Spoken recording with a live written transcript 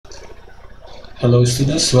Hello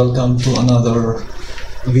students, welcome to another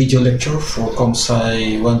video lecture for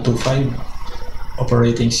ComSci 125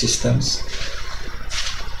 operating systems.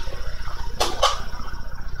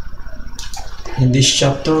 In this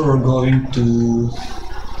chapter, we're going to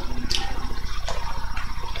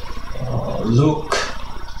look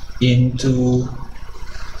into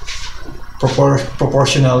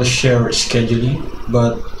proportional share scheduling,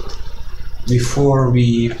 but before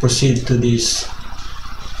we proceed to this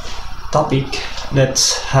topic,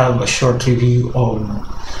 let's have a short review of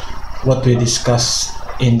what we discussed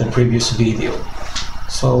in the previous video.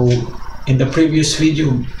 So in the previous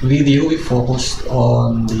video we focused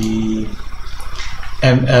on the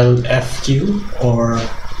MLF queue, or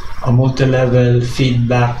a multi-level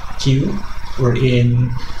feedback queue,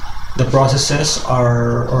 wherein the processes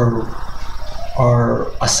are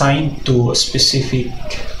assigned to a specific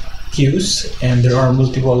queues, and there are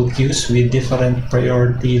multiple queues with different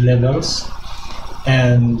priority levels,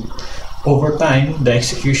 and over time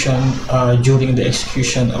during the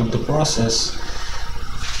execution of the process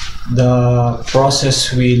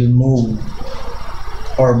will move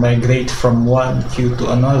or migrate from one queue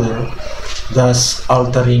to another, thus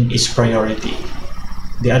altering its priority.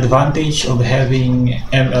 The advantage of having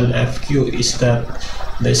MLF queue is that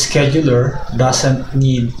the scheduler doesn't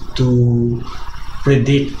need to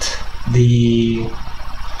predict the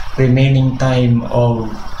remaining time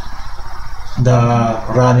of the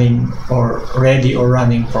running or ready or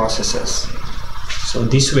running processes. So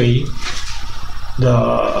this way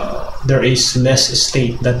there is less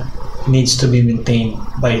state that needs to be maintained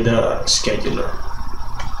by the scheduler.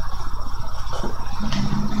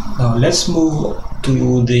 Now let's move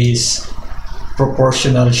to this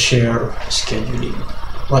proportional share scheduling.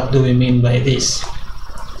 What do we mean by this?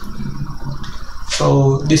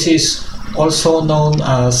 So this is also known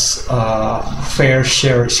as fair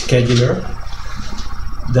share scheduler.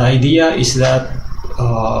 The idea is that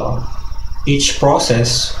each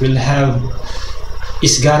process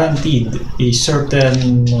is guaranteed a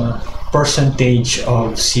certain percentage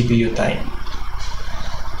of CPU time.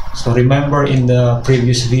 So remember, in the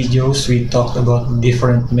previous videos we talked about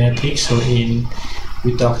different metrics. So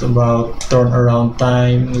we talked about turnaround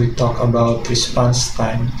time, we talked about response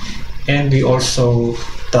time, and we also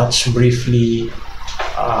touched briefly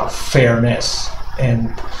fairness.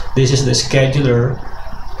 And this is the scheduler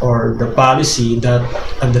or the policy that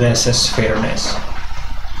addresses fairness.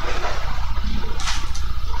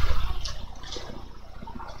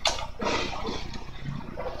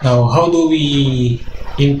 Now, how do we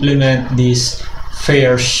implement this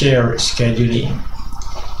fair share scheduling?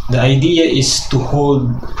 The idea is to hold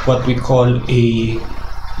what we call a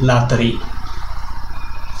lottery.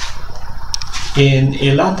 In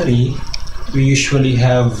a lottery, we usually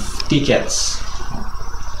have tickets,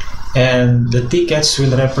 and the tickets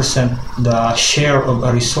will represent the share of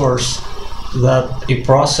a resource that a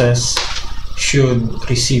process should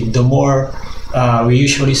receive. The more, we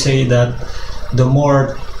usually say that the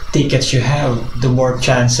more tickets you have, the more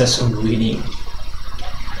chances of winning.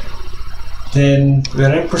 Then we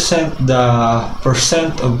represent the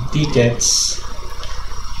percent of tickets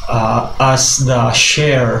as the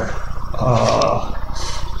share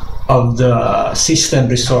of the system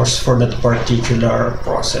resource for that particular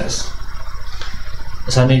process.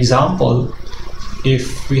 As an example,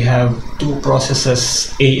 if we have two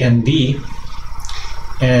processes A and B,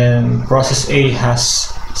 and process A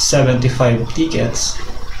has 75 tickets,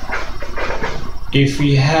 if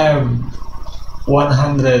we have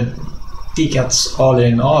 100 tickets all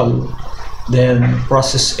in all, then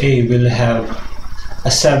process A will have a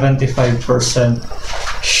 75%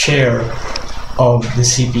 share of the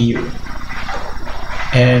CPU.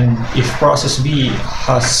 And if process B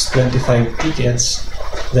has 25 tickets,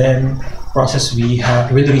 then process B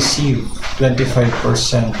will receive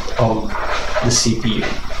 25% of the CPU.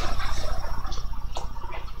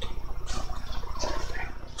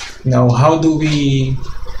 Now, how do we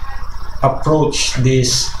approach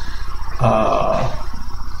this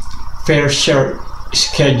fair share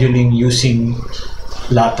scheduling using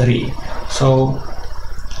lottery? So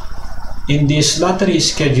in this lottery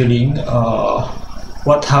scheduling,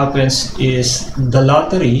 what happens is the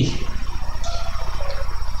lottery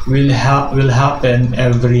will happen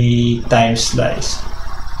every time slice.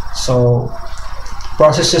 So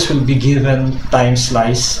processes will be given a time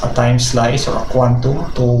slice or a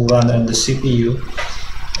quantum to run on the CPU,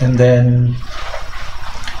 and then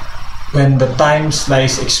when the time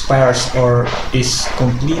slice expires or is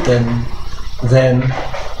completed, then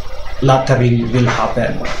lottery will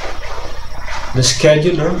happen. The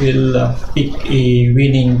scheduler will pick a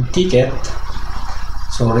winning ticket.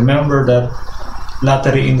 So remember that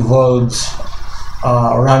lottery involves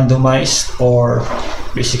randomized, or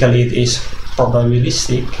basically it is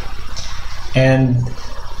probabilistic, and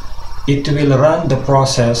it will run the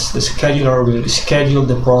process, the scheduler will schedule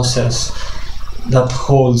the process that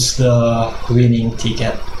holds the winning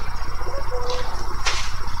ticket.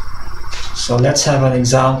 So let's have an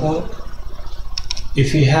example.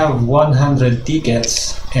 If we have 100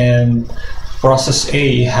 tickets and process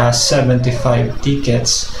A has 75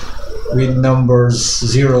 tickets with numbers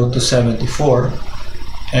 0 to 74,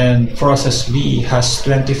 and process B has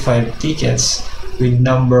 25 tickets with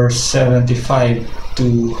numbers 75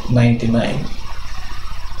 to 99.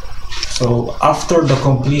 So after the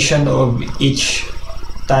completion of each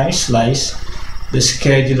time slice, the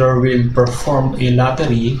scheduler will perform a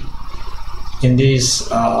lottery. In this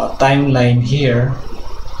timeline here,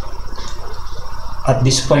 at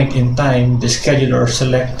this point in time, the scheduler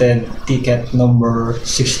selected ticket number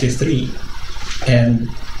 63,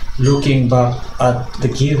 and looking back at the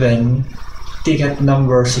given, ticket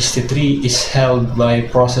number 63 is held by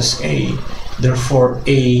process A, therefore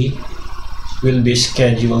A will be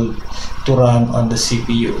scheduled to run on the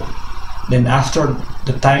CPU. Then after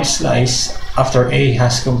the time slice, after A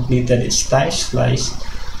has completed its time slice,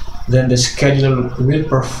 then the scheduler will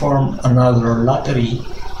perform another lottery,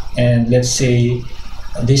 and let's say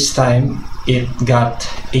this time it got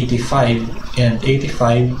 85, and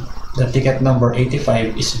 85, the ticket number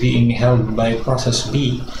 85 is being held by process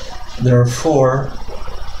B, therefore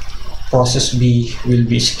process B will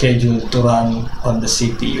be scheduled to run on the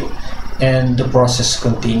CPU, and the process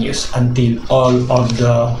continues until all of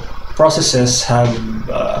the processes have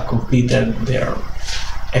completed their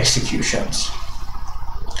executions.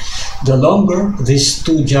 The longer these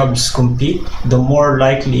two jobs complete, the more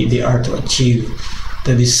likely they are to achieve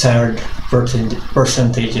the desired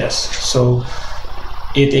percentages. So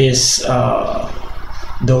it is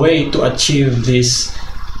the way to achieve this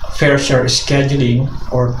fair share scheduling,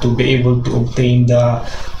 or to be able to obtain the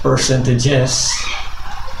percentages.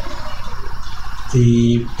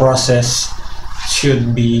 The process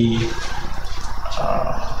should be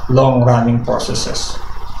long-running processes.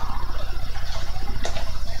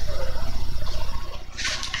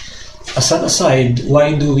 As an aside,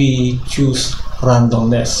 why do we choose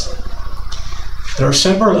randomness? There are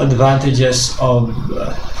several advantages of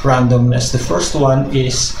randomness. The first one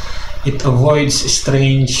is it avoids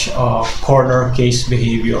strange corner case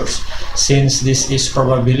behaviors. Since this is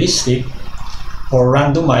probabilistic or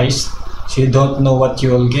randomized, so you don't know what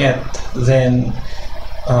you will get, then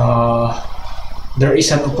there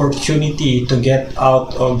is an opportunity to get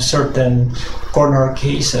out of certain corner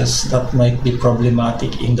cases that might be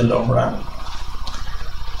problematic in the long run.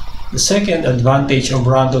 The second advantage of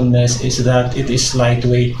randomness is that it is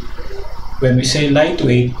lightweight. When we say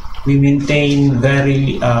lightweight, we maintain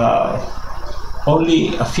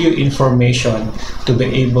only a few information to be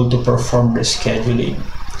able to perform the scheduling.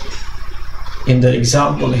 In the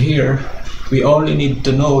example here, we only need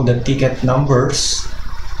to know the ticket numbers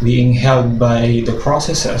being held by the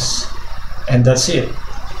processes, and that's it.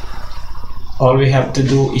 All we have to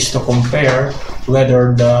do is to compare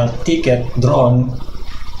whether the ticket drawn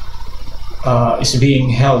is being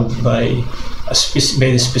held by the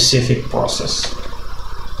specific process.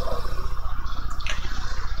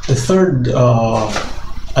 The third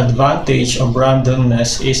advantage of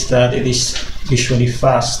randomness is that it is usually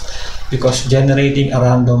fast, because generating a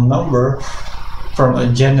random number from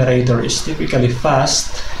a generator is typically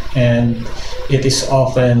fast, and it is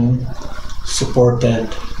often supported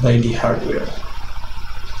by the hardware.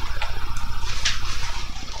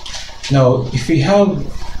 Now, if we have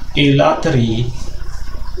a lottery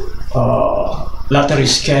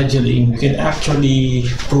scheduling, we can actually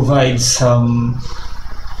provide some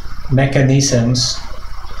mechanisms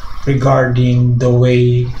regarding the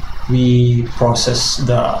way we process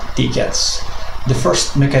the tickets. The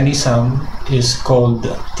first mechanism is called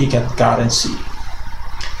ticket currency.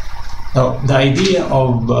 Now, the idea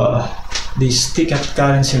of this ticket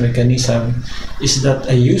currency mechanism is that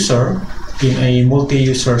a user in a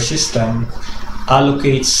multi-user system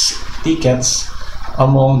allocates tickets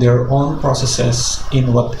among their own processes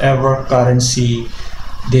in whatever currency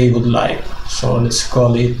they would like. So let's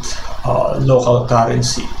call it local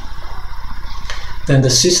currency. Then the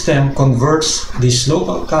system converts this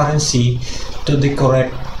local currency to the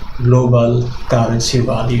correct global currency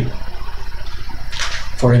value.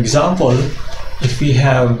 For example, if we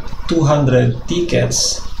have 200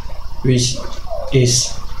 tickets, which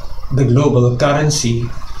is the global currency,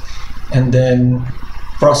 and then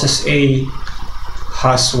process A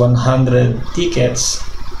has 100 tickets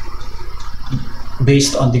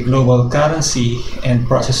based on the global currency, and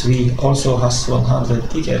process V also has 100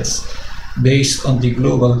 tickets based on the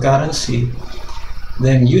global currency,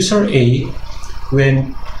 then user A,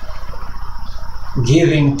 when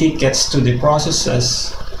giving tickets to the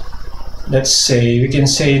processes, let's say we can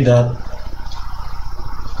say that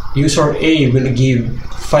user A will give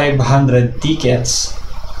 500 tickets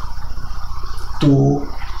to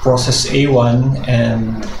process A1,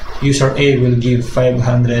 and user A will give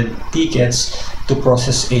 500 tickets to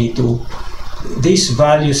process A2. These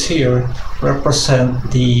values here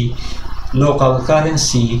represent the local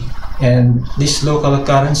currency, and this local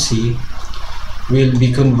currency will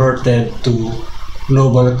be converted to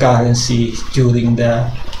global currency during the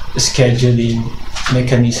scheduling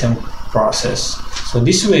mechanism process. So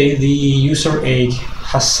this way, the user A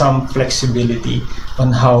has some flexibility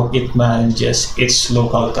on how it manages its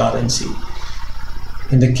local currency.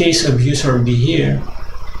 In the case of user B here,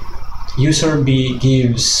 user B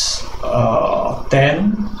gives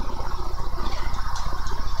 10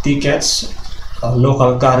 tickets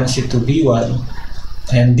local currency to B1,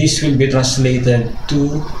 and this will be translated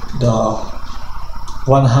to the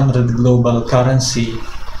 100 global currency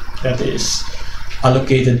that is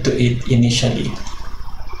allocated to it initially.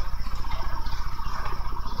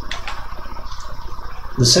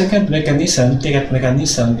 The second mechanism, ticket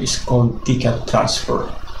mechanism, is called ticket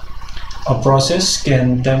transfer. A process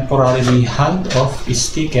can temporarily hand off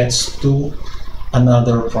its tickets to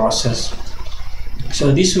another process.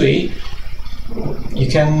 So this way,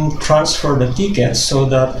 you can transfer the tickets so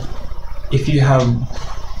that if you have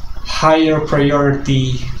higher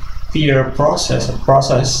priority peer process,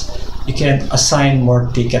 you can assign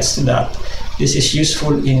more tickets to that. This is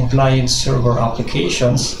useful in client-server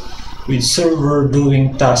applications with server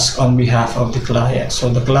doing tasks on behalf of the client. So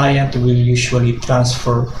the client will usually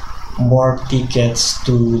transfer more tickets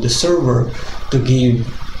to the server to give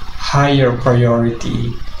higher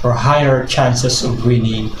priority or higher chances of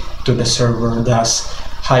winning to the server, thus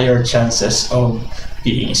higher chances of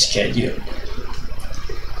being scheduled.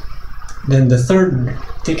 Then the third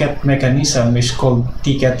ticket mechanism is called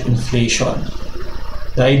ticket inflation.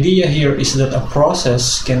 The idea here is that a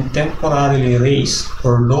process can temporarily raise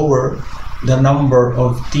or lower the number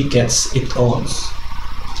of tickets it owns.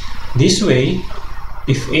 This way,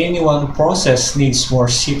 if any one process needs more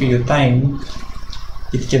CPU time,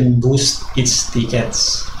 it can boost its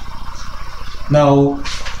tickets. Now,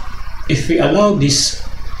 if we allow this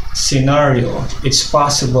scenario, it's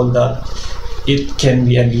possible that it can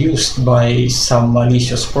be abused by some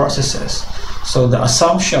malicious processes. So the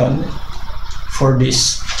assumption for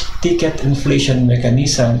this ticket inflation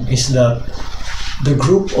mechanism is that the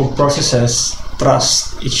group of processes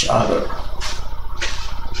trust each other.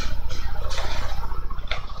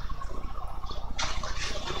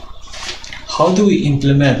 How do we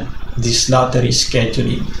implement this lottery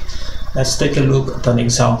scheduling? Let's take a look at an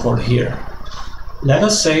example here. Let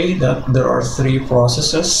us say that there are 3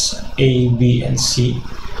 processes, A, B, and C,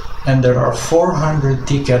 and there are 400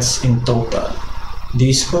 tickets in total.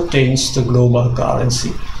 This pertains to global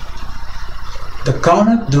currency. The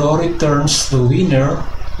current draw returns the winner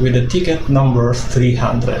with the ticket number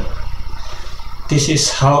 300. This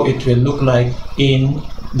is how it will look like in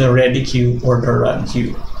the ready queue or the run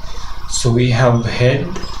queue. So we have head,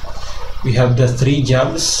 we have the 3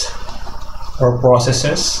 jobs or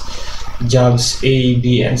processes, jobs A,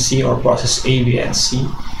 B, and C, or process A, B, and C,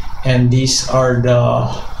 and these are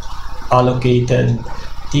the allocated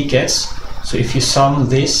tickets. So if you sum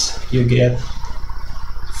this, you get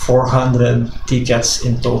 400 tickets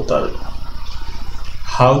in total.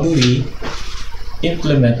 How do we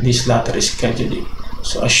implement this lottery scheduling?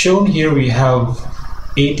 So as shown here, we have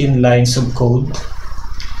 18 lines of code.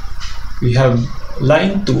 We have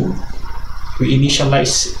line 2, we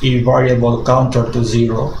initialize a variable counter to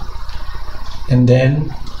 0, and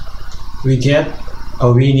then we get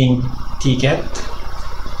a winning ticket.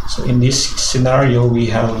 So in this scenario, we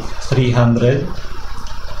have 300.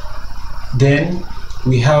 Then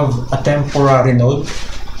we have a temporary node.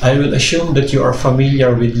 I will assume that you are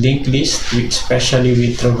familiar with linked list, especially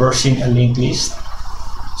with traversing a linked list.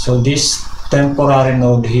 So this temporary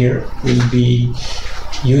node here will be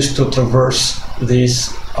used to traverse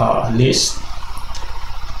this list.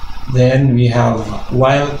 Then we have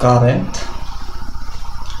while current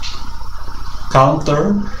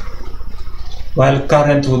counter. While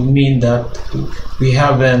current would mean that we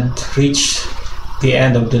haven't reached the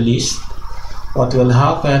end of the list. What will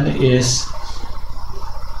happen is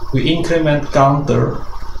we increment counter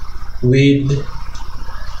with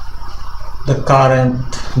the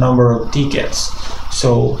current number of tickets.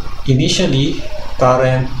 So initially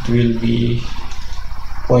current will be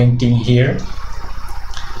pointing here.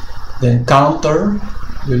 Then counter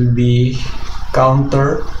will be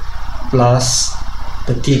counter plus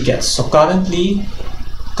the tickets. So currently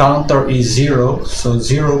counter is 0, so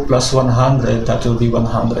 0 plus 100, that will be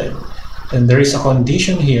 100. And there is a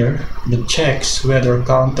condition here that checks whether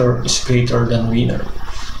counter is greater than winner.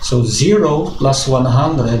 So 0 plus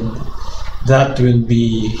 100, that will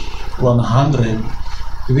be 100,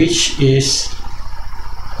 which is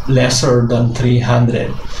lesser than 300.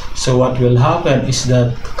 So what will happen is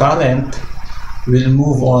that current will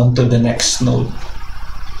move on to the next node.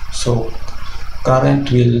 So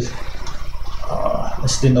current will,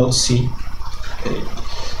 let's denote C. Okay.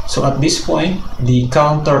 So at this point, the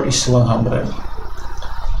counter is 100.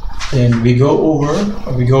 Then we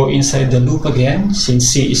go inside the loop again, since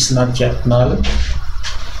C is not yet null.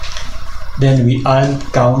 Then we add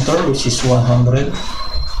counter, which is 100.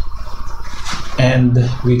 And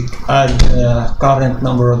we add the current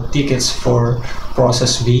number of tickets for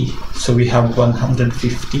process B. So we have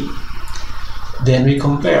 150. Then we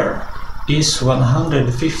compare. Is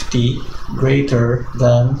 150 greater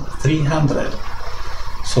than 300?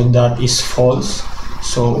 So that is false.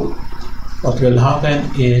 So what will happen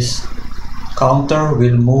is counter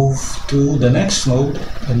will move to the next node,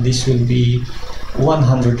 and this will be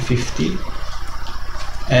 150.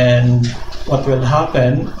 And what will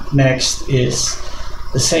happen next is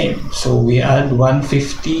the same. So we add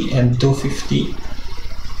 150 and 250.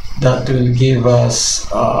 That will give us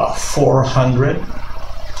 400.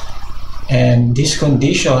 And this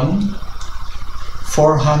condition,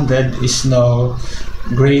 400 is now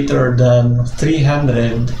greater than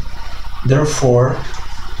 300. Therefore,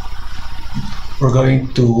 we're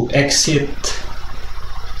going to exit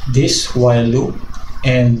this while loop,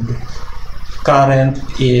 and current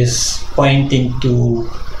is pointing to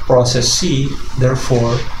process C.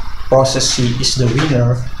 Therefore, process C is the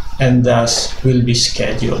winner and thus will be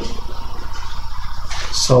scheduled.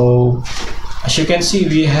 So as you can see,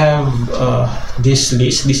 we have this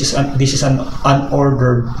list. This is an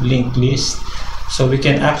unordered linked list. So we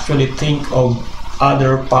can actually think of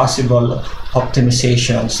other possible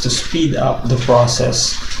optimizations to speed up the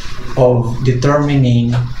process of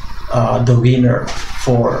determining the winner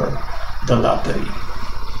for the lottery.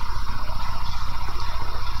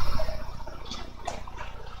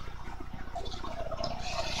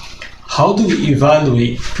 How do we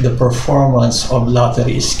evaluate the performance of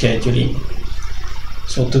lottery scheduling?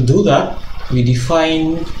 So to do that, we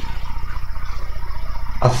define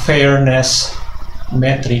a fairness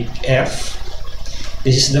metric F.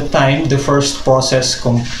 This is the time the first process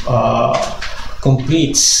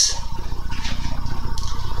completes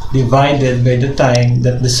divided by the time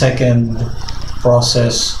that the second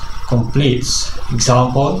process completes.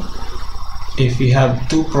 Example, if we have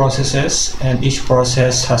two processes and each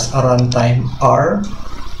process has a runtime R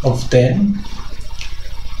of 10,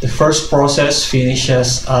 the first process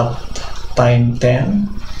finishes at time 10,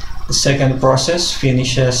 the second process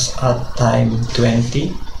finishes at time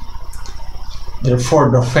 20. Therefore,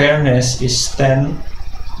 the fairness is 10,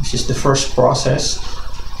 which is the first process.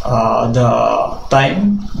 The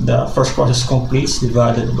time the first process completes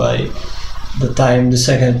divided by the time the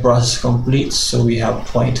second process completes, so we have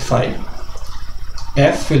 0.5.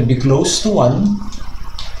 F will be close to 1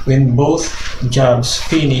 when both jobs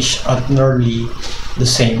finish at nearly the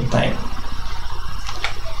same time.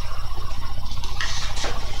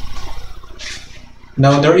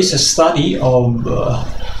 Now there is a study of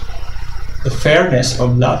the fairness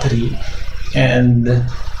of lottery, and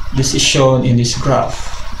this is shown in this graph.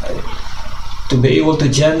 To be able to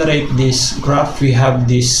generate this graph, we have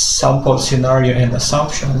this sample scenario and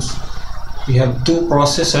assumptions. We have two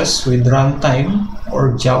processes with runtime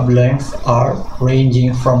or job length R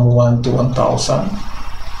ranging from 1 to 1000.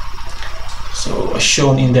 So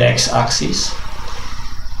shown in the x-axis.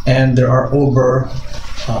 And there are over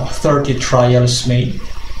 30 trials made.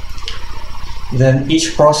 Then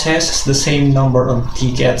each process has the same number of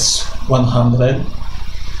tickets, 100.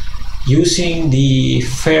 Using the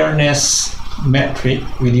fairness metric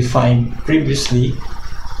we defined previously,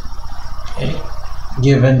 okay,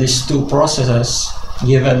 given these two processes,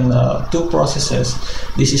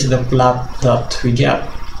 this is the plot that we get.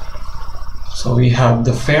 So we have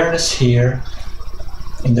the fairness here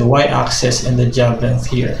in the y-axis and the job length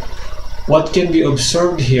here. What can be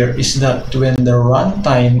observed here is that when the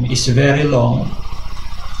runtime is very long,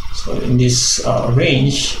 so in this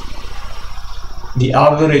range, the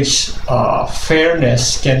average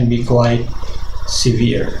fairness can be quite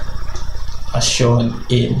severe, as shown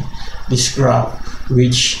in this graph,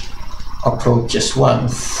 which approaches 1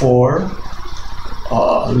 for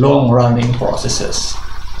long-running processes.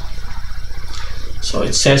 So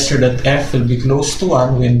it says here that F will be close to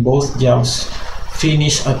 1 when both jobs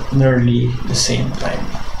finish at nearly the same time.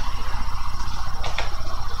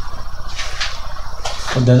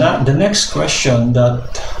 So the next question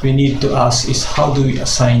that we need to ask is, how do we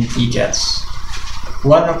assign tickets?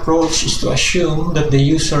 One approach is to assume that the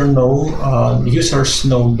users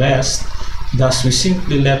know best. Thus, we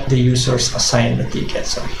simply let the users assign the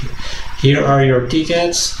tickets. So here are your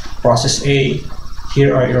tickets, process A.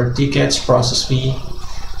 Here are your tickets, process B.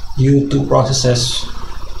 You two processes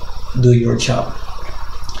do your job.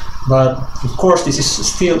 But of course, this is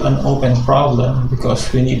still an open problem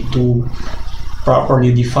because we need to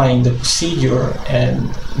properly define the procedure and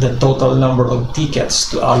the total number of tickets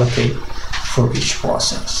to allocate for each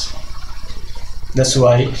process. That's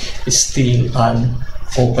why it's still an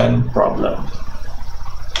open problem.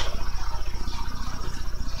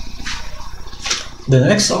 The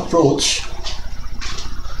next approach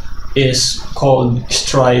is called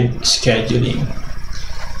stride scheduling.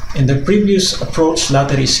 In the previous approach,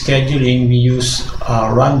 lottery scheduling, we use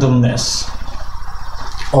randomness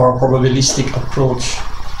or probabilistic approach.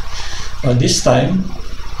 This time,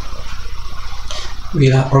 we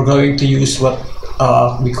are going to use what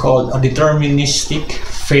we call a deterministic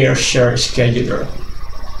fair share scheduler.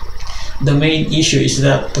 The main issue is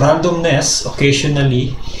that randomness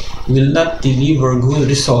occasionally will not deliver good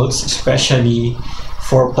results, especially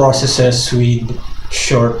for processes with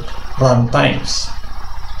short run times.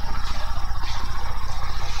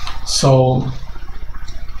 So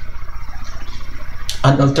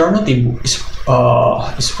an alternative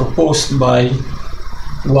is proposed by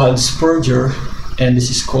Waldspurger, and this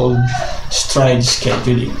is called stride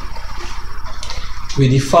scheduling. We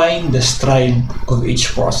define the stride of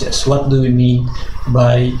each process. What do we mean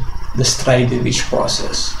by the stride of each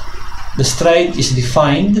process? The stride is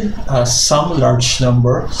defined as some large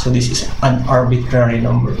number, so this is an arbitrary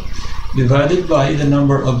number, divided by the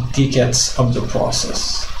number of tickets of the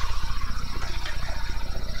process.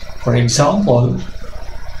 For example,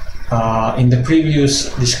 in the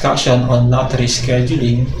previous discussion on lottery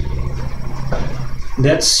scheduling,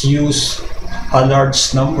 let's use a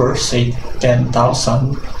large number, say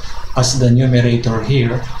 10,000, as the numerator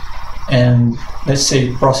here. And let's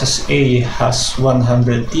say process A has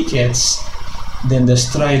 100 tickets, then the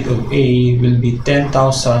stride of A will be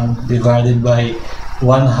 10,000 divided by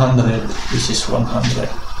 100, which is 100.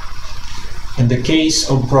 In the case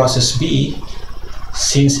of process B,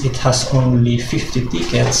 since it has only 50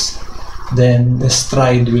 tickets, then the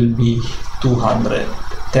stride will be 200,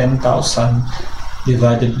 10,000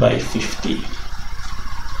 divided by 50.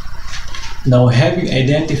 Now, having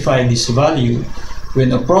identified this value,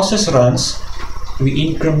 when a process runs, we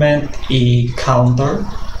increment a counter,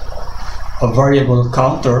 a variable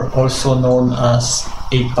counter, also known as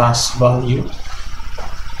a pass value,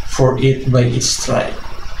 for it by its stride.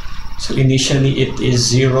 So initially it is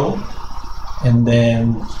 0, and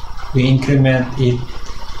then we increment it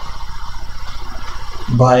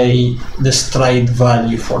by the stride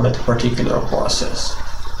value for that particular process.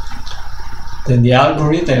 Then the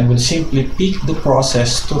algorithm will simply pick the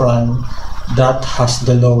process to run that has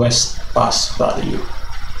the lowest pass value.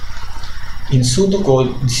 In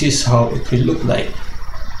pseudocode, this is how it will look like.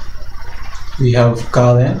 We have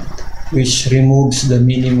current, which removes the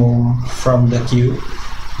minimum from the queue.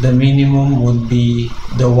 The minimum would be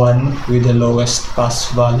the one with the lowest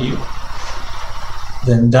pass value.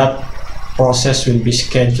 Then that process will be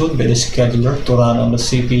scheduled by the scheduler to run on the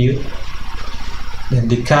CPU. Then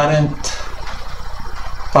the current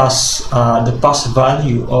pass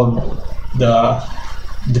value of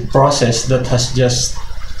the process that has just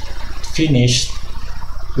finished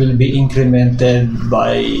will be incremented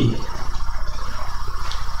by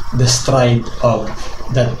the stride of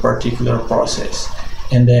that particular process,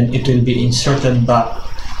 and then it will be inserted back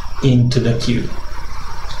into the queue.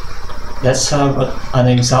 Let's have an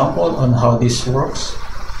example on how this works.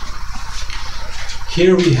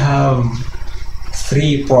 Here we have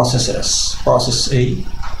 3 processes: process A,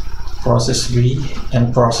 process B,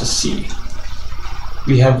 and process C.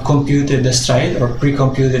 We have computed the stride, or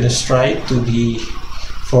pre-computed the stride to be,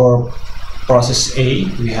 for process A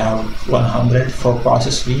we have 100, for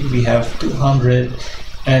process B we have 200,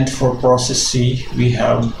 and for process C we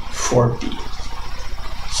have 40.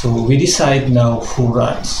 So we decide now who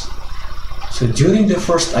runs. So during the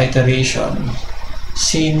first iteration,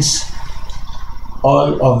 since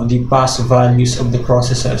all of the pass values of the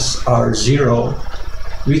processes are 0,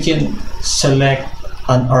 we can select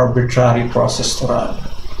an arbitrary process to run.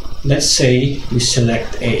 Let's say we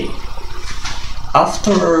select A.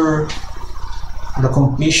 After the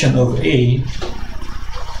completion of A,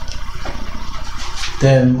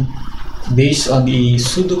 then based on the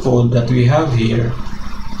pseudocode that we have here,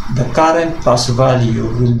 the current pass value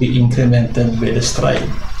will be incremented by the stride.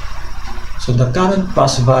 So the current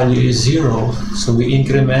pass value is 0, so we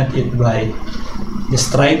increment it by the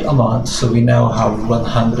stride amount, so we now have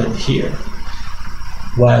 100 here.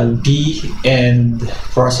 While B and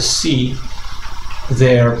process C,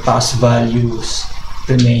 their pass values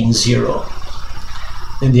remain 0.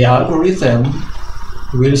 Then the algorithm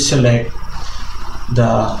will select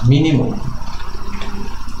the minimum.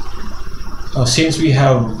 Since we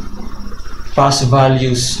have pass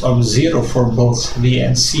values of 0 for both B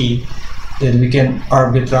and C, then we can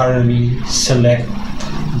arbitrarily select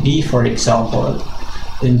B, for example.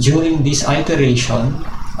 Then during this iteration,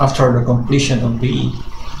 after the completion of B,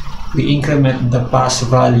 we increment the pass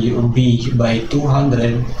value of B by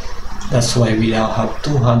 200. That's why we now have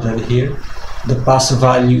 200 here. The pass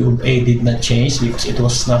value of A did not change because it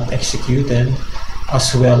was not executed,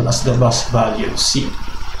 as well as the pass value of C.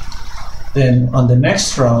 Then on the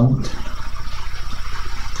next round,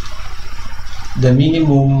 the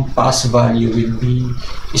minimum pass value will be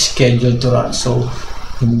scheduled to run. So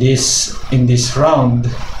in this round,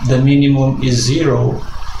 the minimum is 0,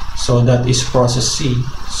 so that is process C.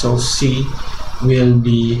 So C will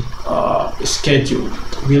be scheduled,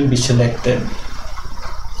 will be selected,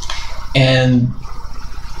 and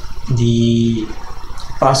the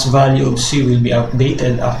pass value of C will be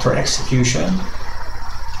updated after execution,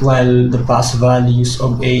 while the pass values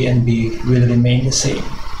of A and B will remain the same.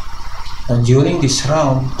 And during this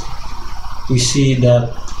round, we see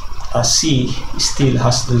that C still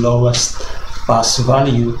has the lowest pass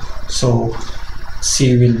value, so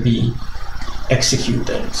C will be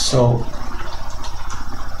executed. So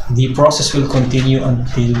the process will continue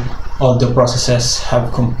until all the processes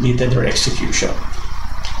have completed their execution.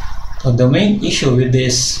 Now, the main issue with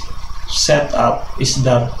this setup is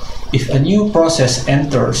that if a new process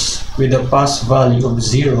enters with a pass value of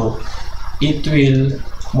 0, it will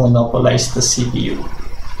monopolize the CPU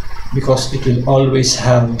because it will always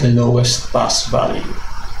have the lowest pass value.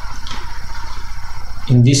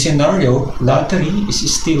 In this scenario, lottery is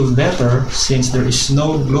still better since there is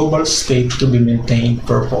no global state to be maintained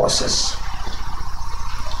per process.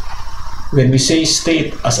 When we say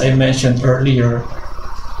state, as I mentioned earlier,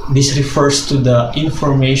 this refers to the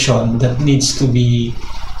information that needs to be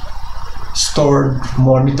stored,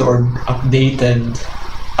 monitored, updated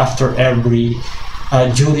after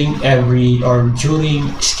during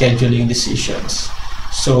scheduling decisions.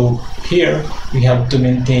 So here we have to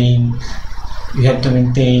maintain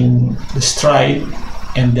the stride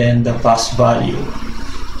and then the pass value.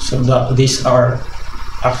 So these are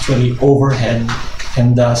actually overhead,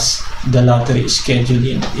 and thus the lottery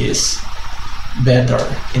scheduling is better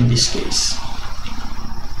in this case.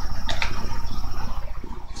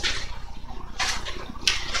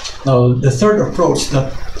 Now, the third approach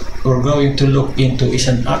that we're going to look into is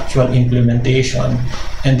an actual implementation,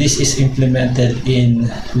 and this is implemented in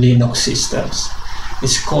Linux systems.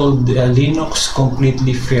 It's called the Linux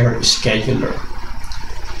Completely Fair Scheduler.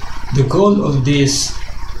 The goal of this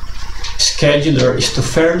scheduler is to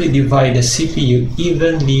fairly divide the CPU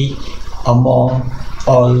evenly among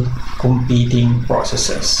all competing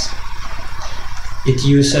processes. It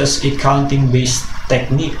uses a counting-based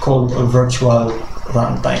technique called a virtual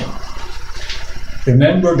runtime.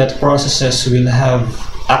 Remember that processes will have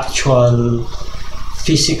actual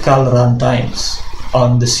physical runtimes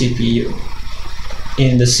on the CPU.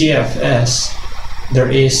 In the CFS, there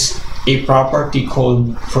is a property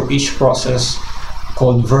called for each process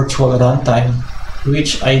called virtual runtime,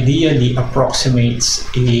 which ideally approximates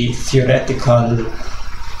a theoretical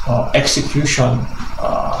execution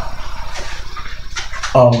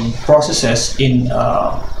processes in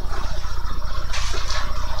a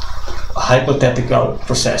hypothetical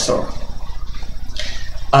processor.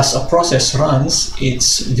 As a process runs,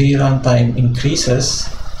 its vRuntime increases,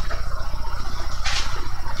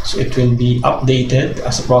 so it will be updated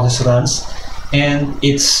as the process runs, and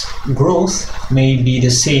its growth may be the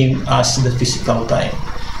same as the physical time.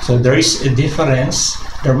 So there is a difference,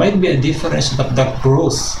 there might be a difference, but the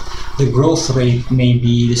growth rate may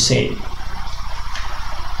be the same.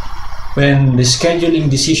 When the scheduling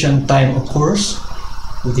decision time occurs,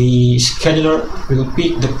 the scheduler will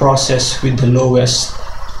pick the process with the lowest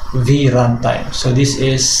vRuntime. So this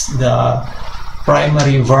is the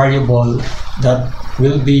primary variable that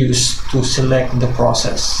will be used to select the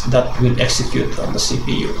process that will execute on the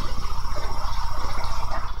CPU.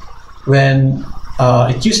 When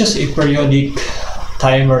it uses a periodic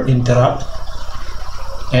timer interrupt,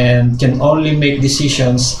 and can only make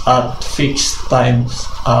decisions at fixed time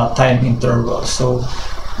intervals. So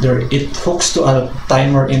it hooks to a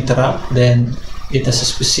timer interrupt, then it has a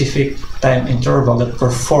specific time interval that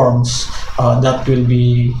performs that will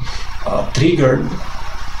be triggered,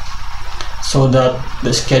 so that the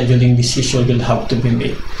scheduling decision will have to be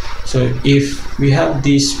made. So if we have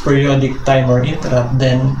this periodic timer interrupt,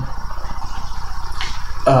 then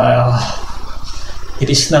it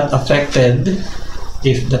is not affected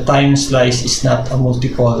if the time slice is not a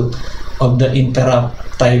multiple of the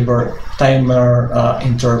interrupt timer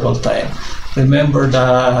interval time. Remember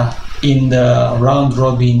that in the round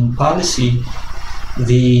robin policy,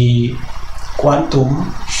 the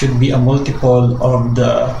quantum should be a multiple of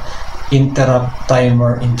the interrupt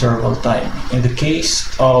timer interval time. In the case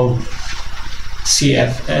of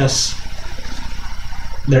CFS,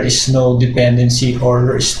 there is no dependency or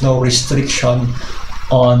there is no restriction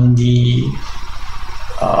on the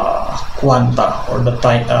quanta or the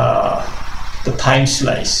time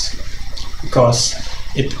slice, because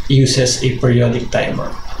it uses a periodic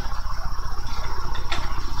timer.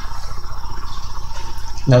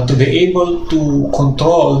 Now, to be able to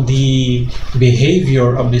control the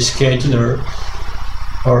behavior of the scheduler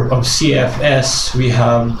or of CFS, we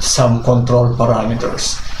have some control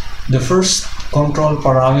parameters. The first control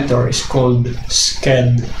parameter is called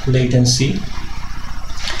sched latency.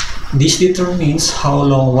 This determines how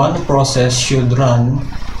long one process should run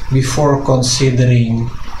before considering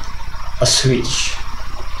a switch.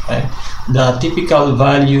 Right? The typical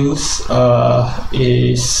values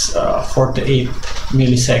is 48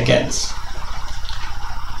 milliseconds.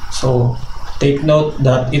 So take note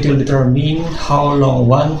that it will determine how long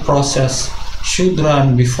one process should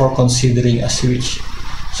run before considering a switch.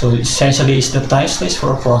 So essentially, it's the time slice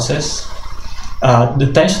for a process.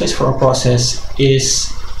 The time slice for a process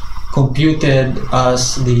is computed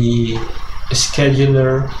as the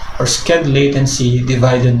scheduler or sched latency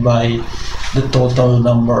divided by the total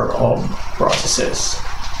number of processes.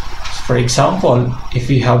 For example, if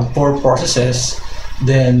we have 4 processes,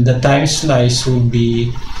 then the time slice would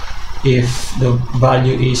be, if the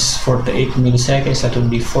value is 48 milliseconds, that would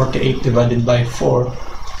be 48 divided by 4.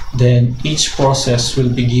 Then each process will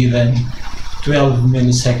be given 12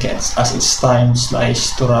 milliseconds as its time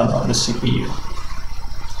slice to run on the CPU.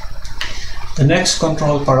 The next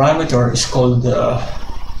control parameter is called the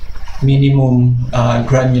minimum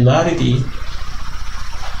granularity.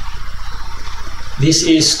 This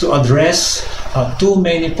is to address too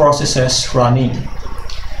many processes running,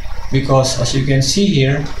 because as you can see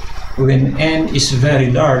here, when n is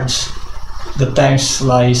very large, the time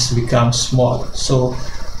slice becomes small. So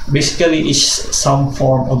basically, it's some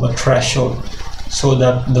form of a threshold, so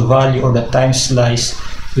that the value or the time slice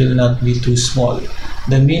will not be too small.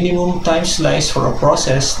 The minimum time slice for a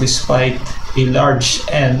process, despite a large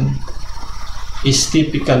n, is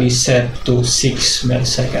typically set to 6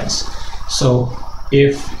 milliseconds. So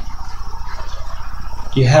if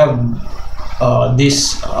you have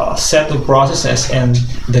this set of processes and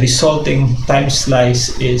the resulting time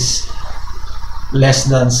slice is less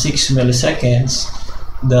than 6 milliseconds,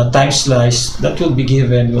 the time slice that will be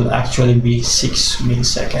given will actually be 6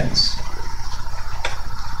 milliseconds.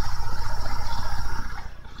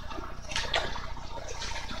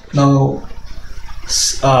 Now,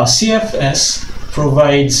 CFS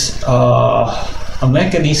provides a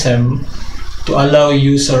mechanism to allow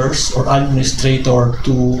users or administrator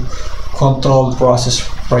to control process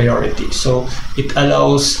priority. So it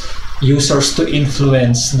allows users to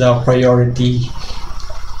influence the priority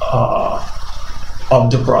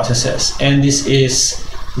of the processes, and this is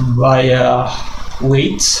via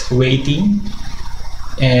weighting,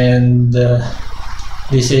 and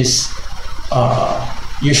this is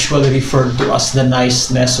usually referred to as the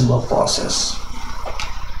niceness of a process.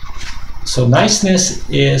 So niceness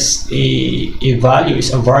is a value,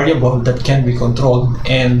 is a variable that can be controlled,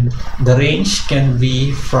 and the range can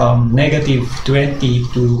be from -20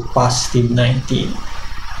 to +19.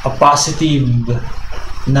 A positive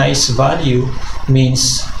nice value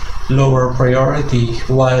means lower priority,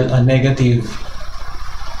 while a negative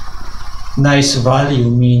nice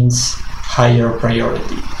value means higher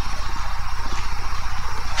priority.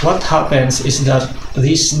 What happens is that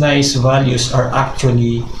these nice values are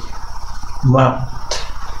actually mapped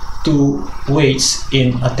to weights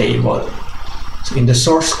in a table. So in the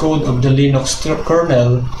source code of the Linux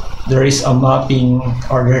kernel, there is a mapping,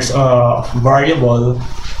 or there's a variable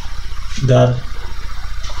that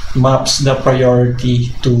maps the priority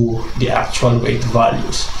to the actual weight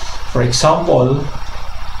values. For example,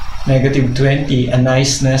 -20, a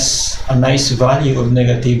nice value of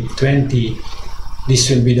 -20 this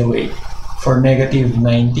will be the weight. For negative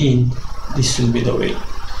 19, this will be the weight.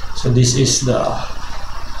 So this is the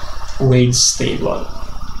weights table.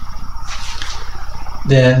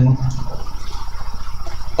 Then,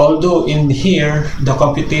 although in here the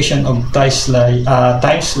computation of time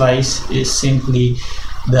slice is simply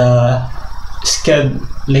the sched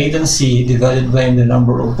latency divided by the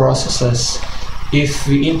number of processes, if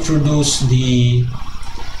we introduce the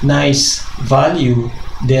nice value,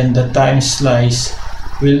 then the time slice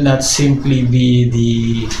will not simply be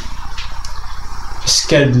the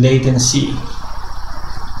sched latency,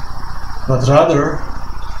 but rather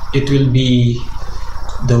it will be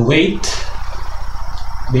the weight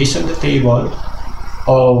based on the table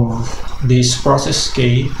of this process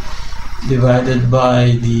K divided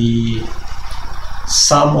by the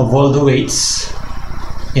sum of all the weights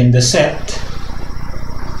in the set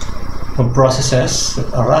of processes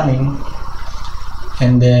that are running,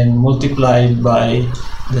 and then multiplied by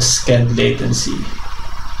the sched latency.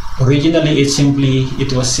 Originally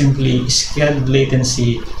it was simply sched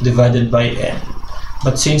latency divided by n,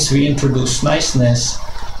 but since we introduced niceness,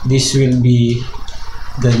 this will be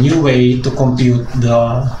the new way to compute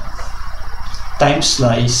the time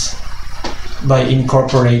slice by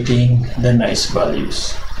incorporating the nice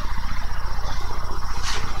values.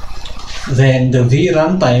 Then the V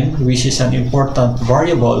runtime, which is an important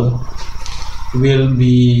variable, will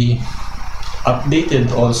be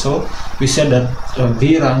updated also. We said that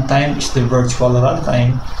V runtime is the virtual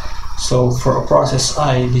runtime. So for a process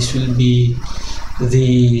I, this will be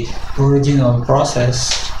the original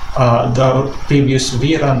process, the previous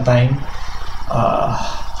V runtime,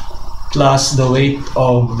 plus the weight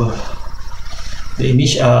of the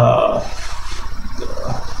initial,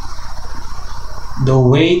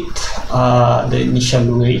 the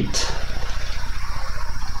initial weight.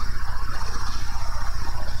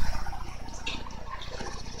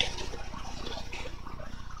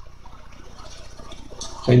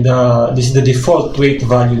 Okay, this is the default weight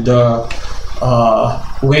value. The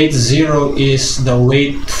weight 0 is the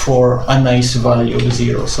weight for a nice value of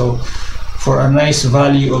 0. So for a nice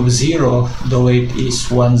value of 0, the weight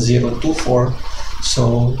is 1024.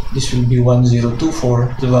 So this will be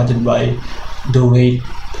 1024 divided by the weight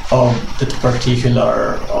of that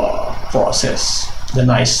particular process, the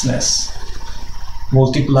niceness,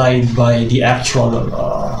 multiplied by the actual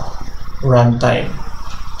runtime.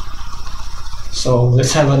 So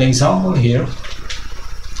let's have an example here.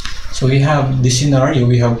 So we have this scenario,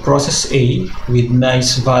 we have process A with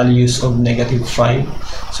nice values of -5.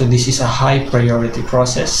 So this is a high priority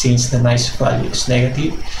process since the nice value is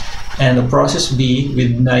negative, and the process B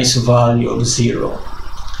with nice value of 0.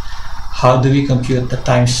 How do we compute the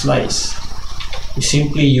time slice? We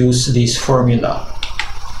simply use this formula.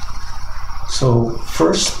 So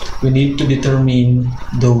first we need to determine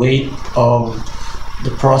the weight of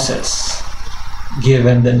the process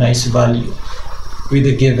given the nice value, with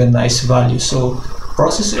a given nice value. So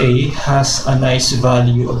process A has a nice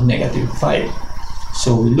value of -5.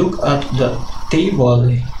 So we look at the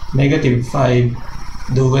table, -5,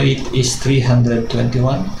 the weight is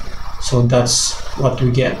 321. So that's what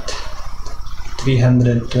we get,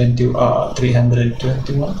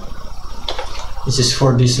 321. This is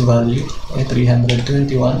for this value,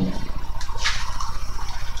 321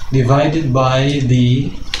 divided by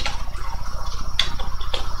the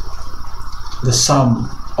sum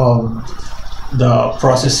of the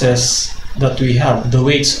processes that we have, the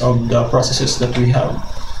weights of the processes that we have.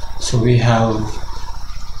 So we have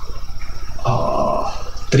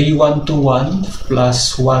 3121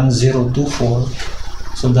 plus 1024,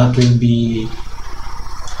 so that will be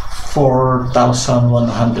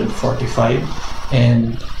 4145,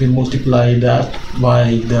 and we multiply that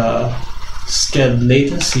by the sched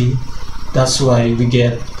latency. That's why we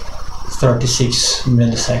get 36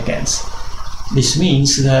 milliseconds. This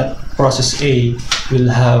means that process A will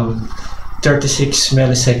have 36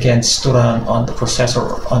 milliseconds to run on the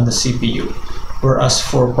processor, on the CPU. Whereas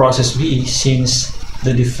for process B, since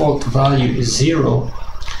the default value is 0,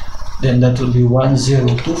 then that will be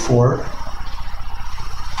 1024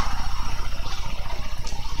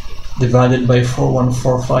 divided by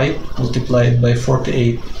 4145 multiplied by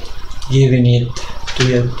 48, giving it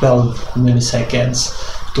 12 milliseconds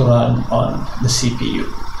to run on the CPU.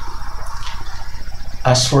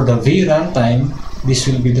 As for the V runtime, this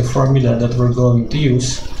will be the formula that we're going to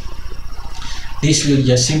use. This will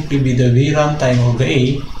just simply be the V runtime of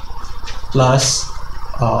A plus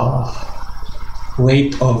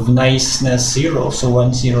weight of niceness 0, so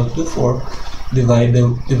 1024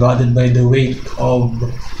 divided by the weight of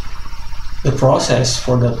the process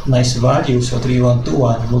for that nice value, so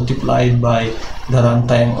 3121 multiplied by the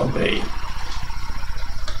runtime of A.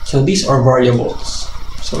 So these are variables.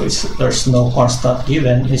 So there's no constant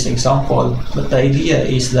given in this example, but the idea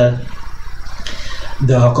is that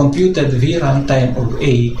the computed V runtime of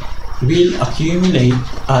A will accumulate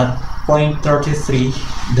at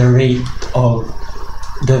 0.33 the rate of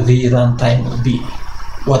the V runtime of B.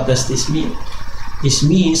 What does this mean? This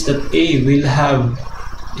means that A will have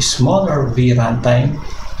a smaller V runtime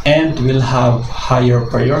and will have higher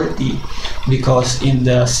priority, because in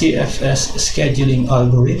the CFS scheduling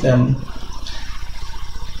algorithm,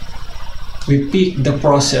 we pick the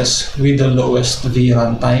process with the lowest V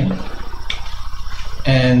runtime,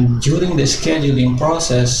 and during the scheduling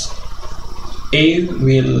process, A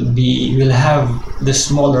will have the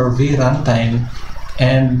smaller V runtime,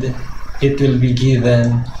 and it will be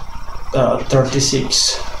given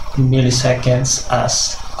 36 milliseconds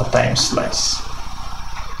as a time slice.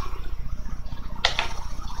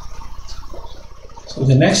 So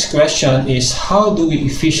the next question is, how do we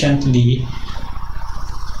efficiently,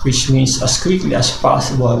 which means as quickly as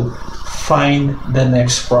possible, find the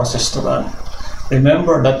next process to run?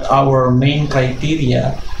 Remember that our main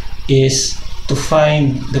criteria is to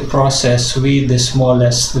find the process with the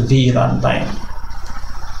smallest V runtime.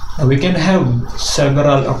 Now we can have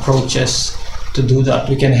several approaches to do that.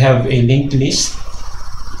 We can have a linked list,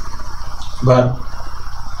 but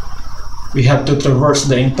we have to traverse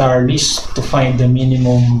the entire list to find the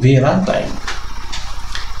minimum V runtime.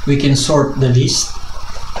 We can sort the list,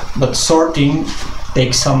 but sorting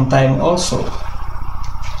takes some time also,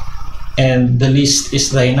 and the list is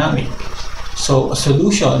dynamic. So a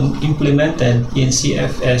solution implemented in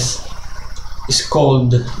CFS is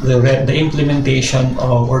called the implementation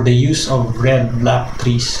of, or the use of, red-black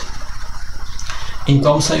trees. In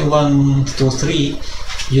ComSci 1 to 3,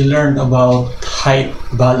 you learned about height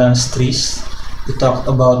balance trees. We talked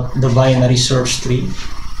about the binary search tree,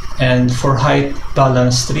 and for height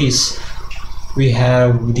balance trees, we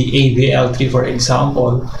have the AVL tree, for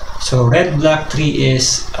example. So red-black tree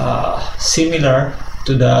is similar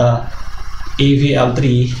to the AVL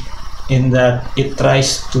tree in that it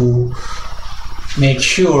tries to make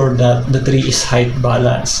sure that the tree is height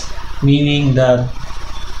balanced, meaning that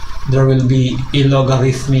there will be a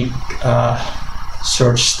logarithmic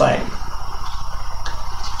search time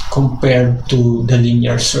compared to the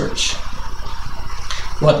linear search.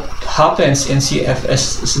 What happens in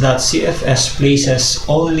CFS is that CFS places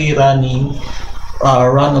only running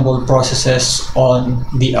runnable processes on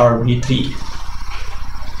the RB tree.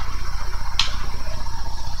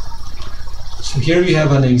 So here we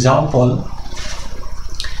have an example.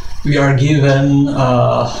 We are given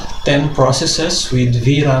 10 processes with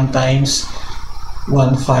V runtimes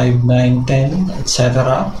 1, 5, 9, 10,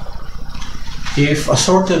 etc. If a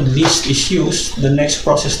sorted list is used, the next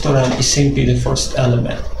process to run is simply the first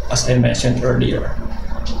element, as I mentioned earlier.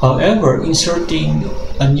 However, inserting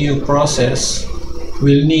a new process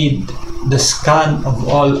will need the scan of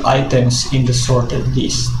all items in the sorted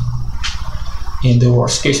list. In the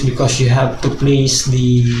worst case, because you have to place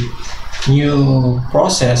the new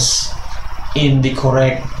process in the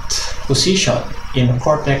correct position, in a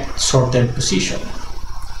correct sorted position.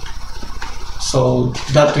 So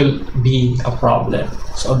that will be a problem.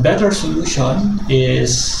 So a better solution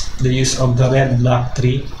is the use of the red-black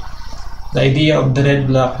tree. The idea of the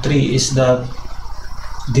red-black tree is that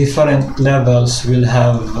different levels will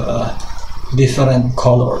have different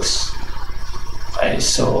colors.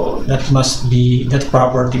 So that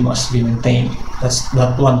property must be maintained.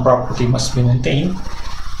 That one property must be maintained,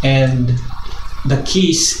 and the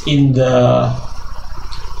keys in the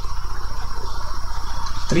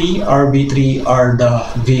tree RB3 are the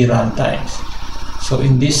V runtimes. So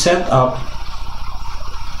in this setup,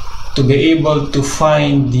 to be able to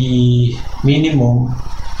find the minimum,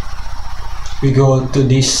 we go to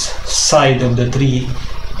this side of the tree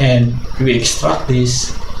and we extract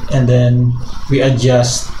this, and then we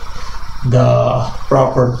adjust the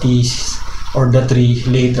properties or the tree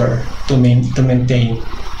later to maintain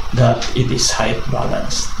that it is height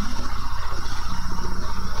balanced.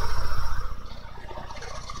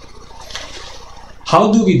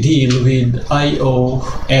 How do we deal with I/O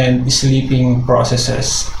and sleeping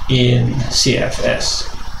processes in CFS?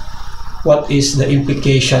 What is the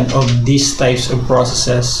implication of these types of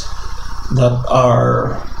processes that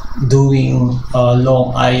are doing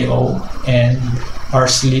long I/O and are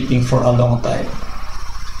sleeping for a long time?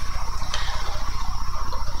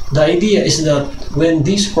 The idea is that when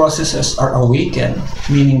these processes are awakened,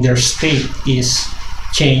 meaning their state is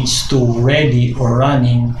changed to ready or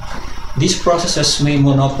running, these processes may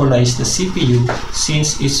monopolize the CPU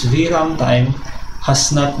since its VRAM time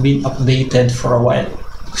has not been updated for a while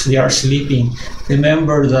because they are sleeping.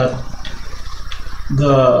 Remember that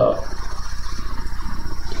the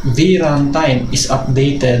VRAM time is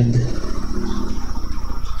updated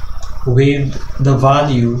with the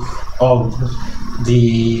value of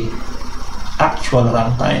the actual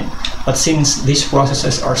runtime. But since these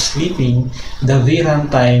processes are sleeping, the VRAM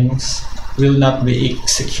times will not be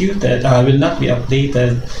executed, will not be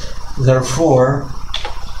updated. Therefore,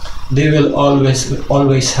 they will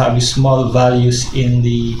always have small values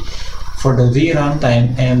for the VRAM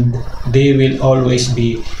time, and they will always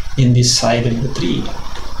be in this side of the tree.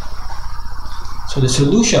 So the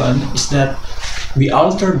solution is that we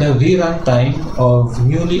alter the VRAM time of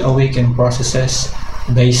newly awakened processes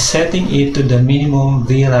by setting it to the minimum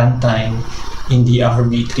VRAM time in the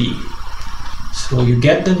RB3. So you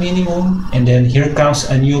get the minimum, and then here comes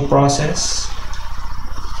a new process,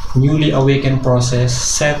 newly awakened process,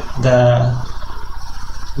 set the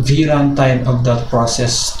VRAM time of that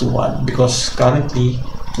process to 1 because currently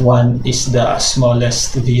 1 is the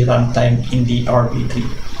smallest VRAM time in the RB3.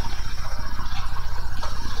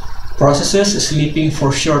 Processes sleeping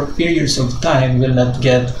for short periods of time will not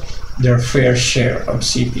get their fair share of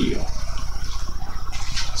CPU.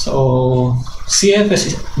 So CF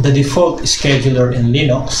is the default scheduler in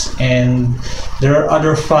Linux, and there are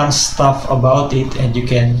other fun stuff about it, and you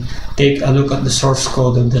can take a look at the source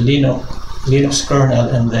code of the Linux kernel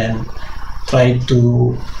and then try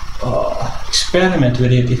to experiment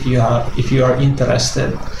with it if you are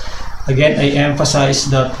interested. Again, I emphasize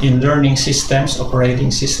that in learning systems, operating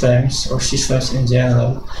systems, or systems in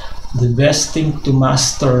general, the best thing to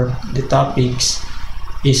master the topics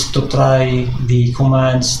is to try the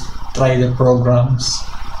commands, try the programs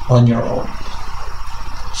on your own.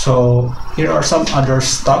 So here are some other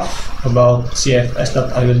stuff about CFS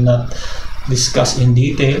that I will not discuss in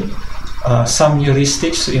detail. Some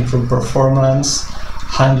heuristics to improve performance,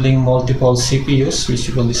 handling multiple CPUs, which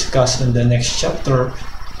we will discuss in the next chapter,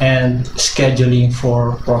 and scheduling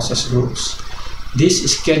for process groups. This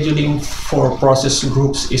scheduling for process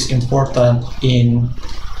groups is important in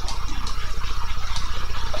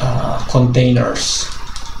containers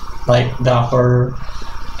like Docker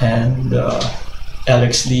and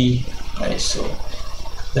LXD. Okay, so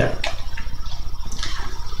there.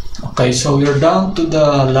 Okay, so we're down to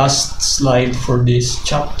the last slide for this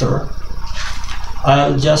chapter.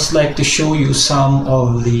 I'll just like to show you some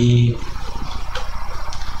of the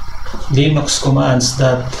Linux commands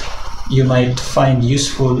that you might find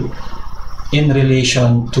useful in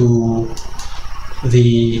relation to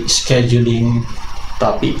the scheduling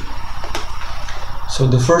topic. So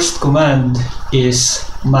the first command is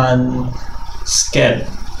man sched,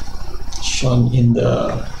 shown in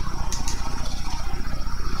the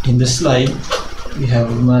slide. We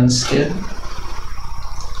have man sched.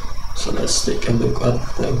 So let's take a look at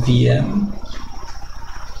the VM.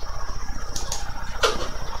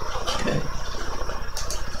 Okay.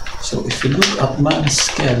 So if you look at man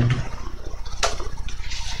sched,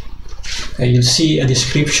 okay, you'll see a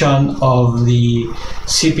description of the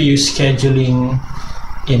CPU scheduling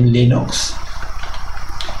in Linux.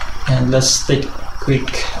 And let's take a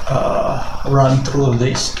quick run through of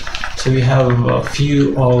this. So we have a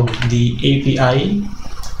few of the API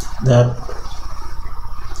that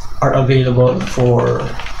are available for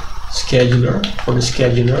the scheduler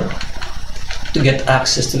to get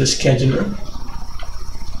access to the scheduler.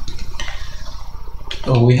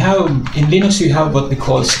 So we have in Linux, we have what we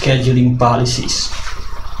call scheduling policies.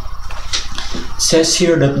 It says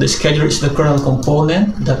here that the scheduler is the kernel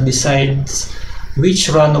component that decides which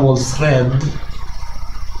runnable thread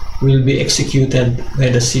will be executed by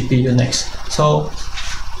the CPU next. So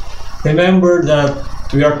remember that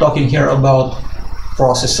we are talking here about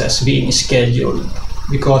processes being scheduled,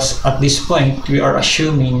 because at this point we are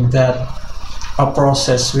assuming that a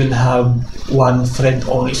process will have one thread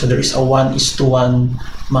only. So there is a 1:1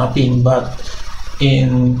 mapping, but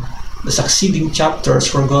in the succeeding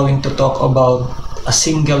chapters we're going to talk about a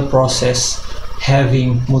single process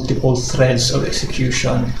having multiple threads of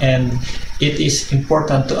execution, and it is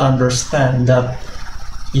important to understand that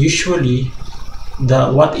usually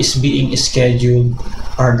what is being scheduled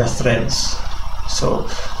are the threads. So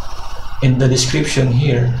in the description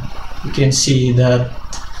here you can see that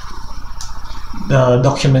the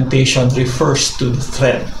documentation refers to the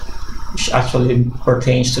thread, which actually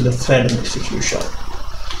pertains to the thread of execution.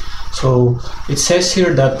 So it says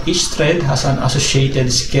here that each thread has an associated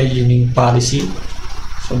scheduling policy,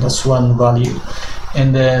 so that's one value,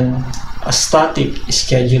 and then a static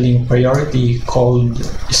scheduling priority called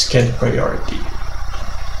sched priority.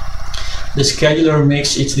 The scheduler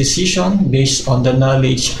makes its decision based on the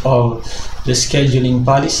knowledge of the scheduling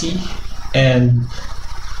policy and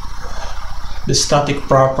the static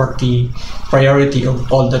priority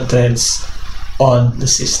of all the threads on the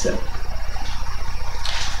system.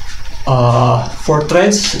 For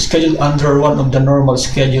threads scheduled under one of the normal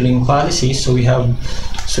scheduling policies, so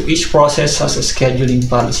each process has a scheduling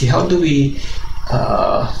policy. How do we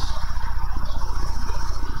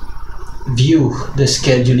view the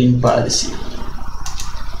scheduling policy?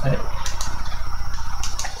 Right.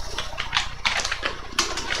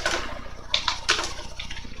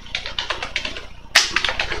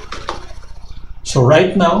 So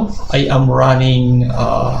right now I am running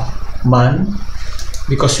man,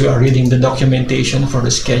 because we are reading the documentation for the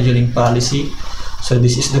scheduling policy. So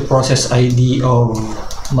this is the process ID of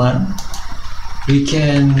man. We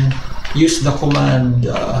can use the command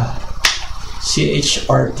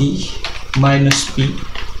chrt -p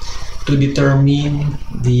to determine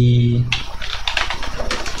the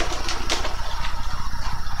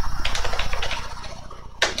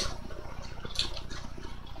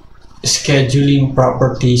scheduling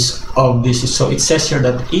properties of this. So it says here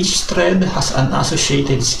that each thread has an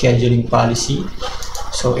associated scheduling policy.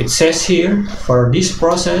 So it says here, for this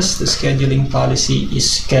process, the scheduling policy is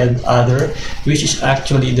sched other, which is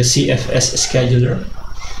actually the CFS scheduler.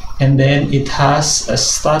 And then it has a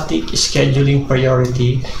static scheduling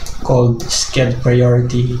priority called sched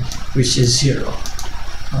priority, which is 0.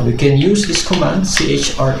 Now we can use this command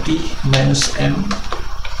chrt -m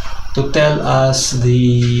to tell us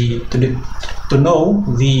to know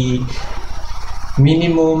the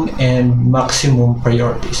minimum and maximum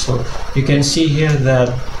priority. So you can see here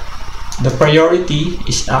that the priority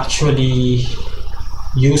is actually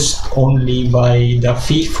used only by the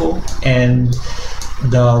FIFO and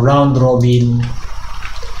the round-robin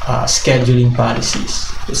scheduling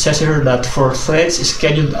policies. It says here that for threads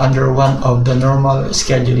scheduled under one of the normal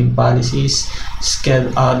scheduling policies,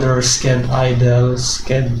 sched other, sched idle,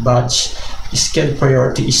 sched batch, sched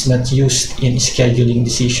priority is not used in scheduling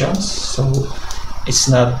decisions, so it's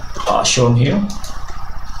not shown here.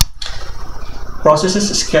 Processes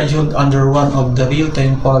scheduled under one of the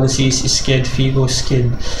real-time policies, sched, FIFO, sched,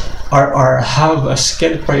 RR, have a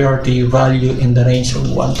sched priority value in the range of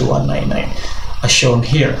 1 to 199, as shown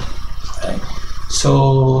here. Okay.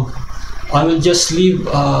 So I will just leave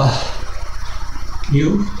I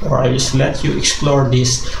just let you explore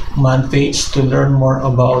this man page to learn more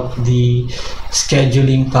about the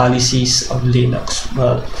scheduling policies of Linux.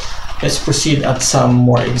 But let's proceed at some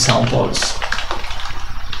more examples.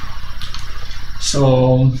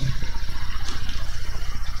 So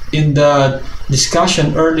in the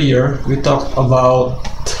discussion earlier, we talked about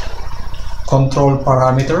control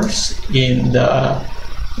parameters in the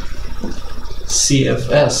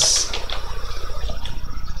CFS.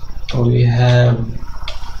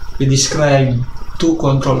 We described two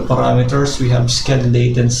control parameters. We have sched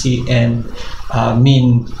latency and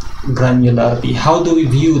mean granularity. How do we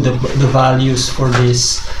view the values for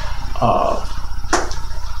these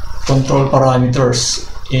control parameters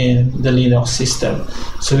in the Linux system?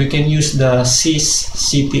 So we can use the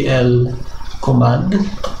sysctl command.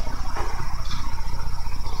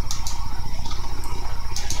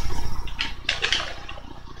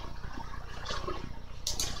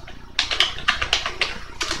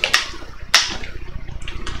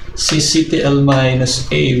 Sysctl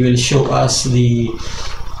 -a will show us the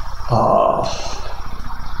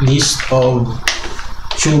list of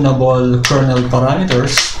tunable kernel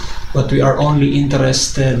parameters, but we are only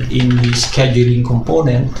interested in the scheduling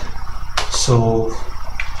component. So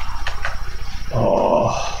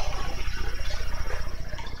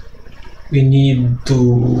we need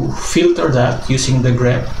to filter that using the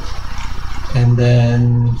grep, and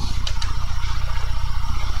then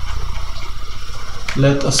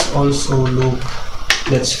let us also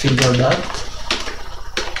let's filter that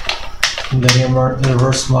in the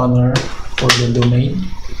reverse manner for the domain.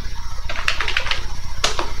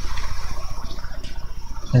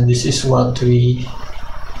 And this is what we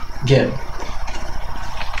get.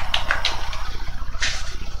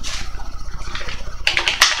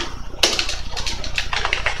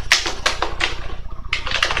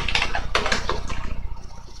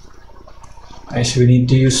 So we need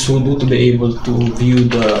to use sudo to be able to view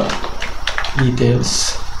the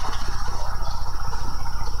details.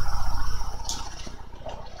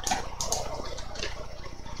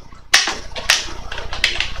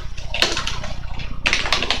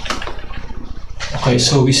 Okay,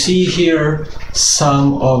 so we see here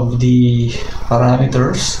some of the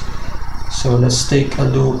parameters. So let's take a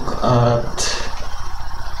look at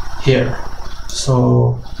here.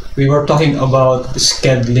 So we were talking about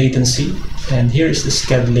sched latency, and here is the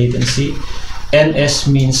sched latency. NS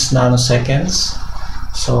means nanoseconds.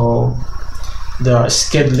 So the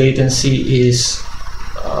sched latency is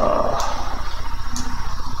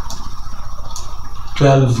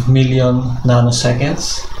 12 million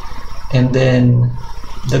nanoseconds, and then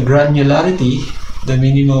the granularity, the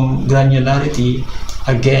minimum granularity,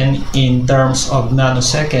 again in terms of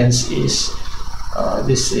nanoseconds, is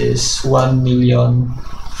this is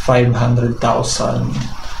 1,500,000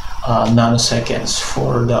 nanoseconds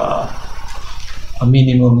for the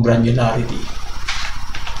minimum granularity.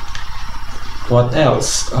 What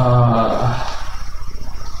else?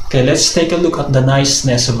 Okay, let's take a look at the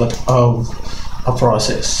niceness of a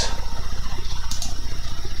process.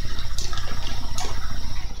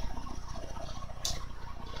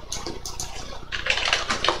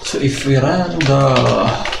 So if we run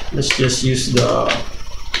let's just use the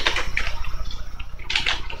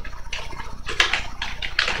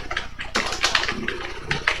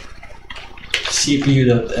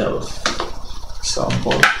CPU.elf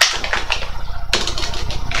example.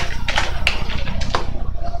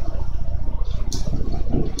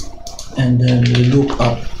 And then we look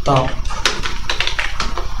up top.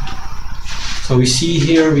 So we see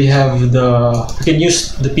here we have we can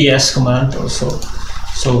use the PS command also.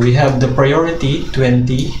 So we have the priority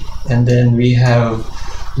 20, and then we have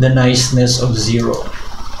the niceness of 0.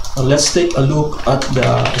 Now let's take a look at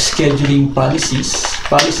the scheduling policy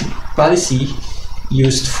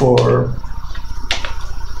used for.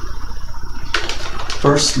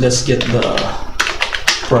 First, let's get the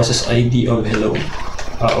process ID of hello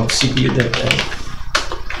of CPU.elf.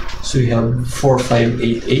 So we have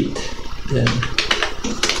 4588. Then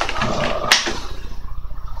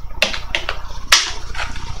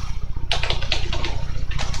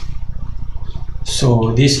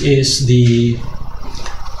so this is the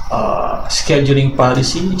scheduling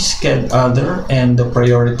policy, sched other, and the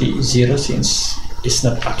priority is 0 since it's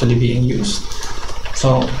not actually being used.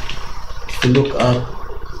 So if you look at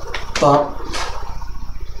top,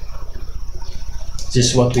 this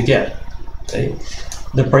is what we get. Okay,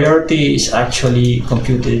 the priority is actually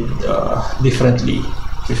computed differently,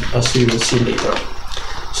 as we will see later.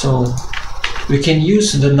 So we can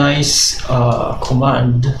use the nice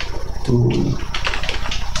command to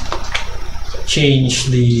change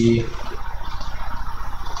the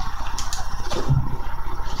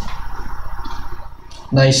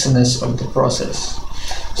niceness of the process.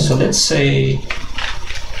 So let's say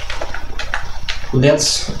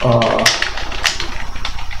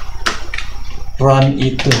run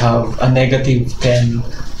it to have a -10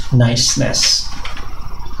 niceness.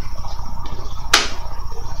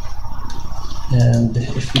 And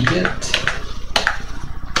if we get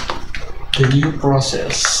the new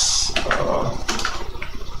process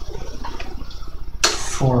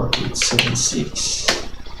 4876,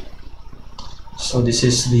 so this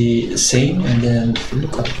is the same, and then if you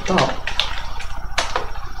look at the top,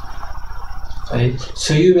 right,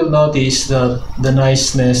 so you will notice that the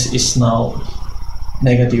niceness is now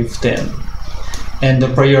 -10, and the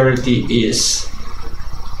priority is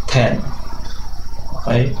 10.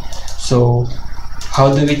 Okay, so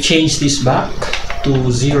how do we change this back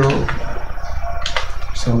to 0?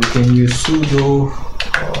 So we can use sudo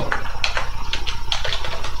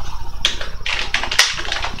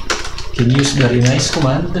can use the renice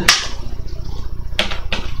command.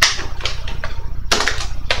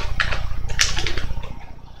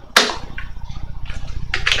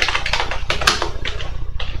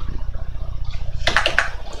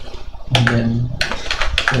 And then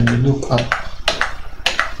when we look at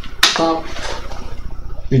top,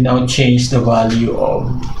 we now change the value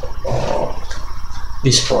of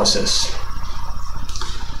this process.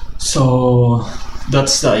 So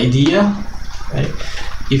that's the idea, right?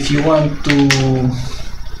 If you want to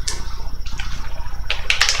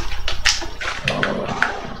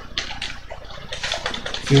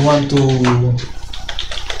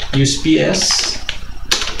use PS,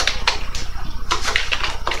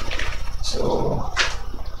 so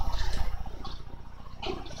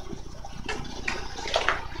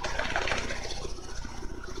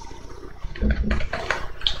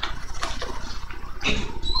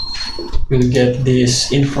we'll get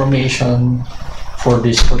this information for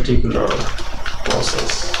this particular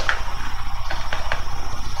process.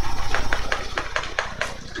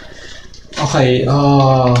 Okay,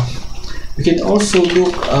 we can also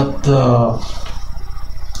look at the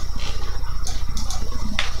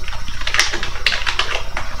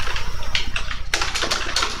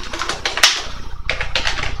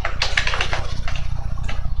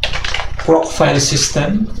proc file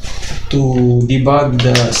system to debug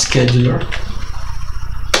the scheduler.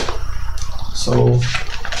 So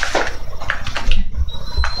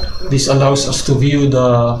this allows us to view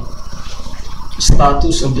the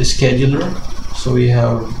status of the scheduler. So we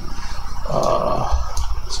have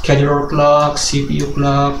scheduler clock, CPU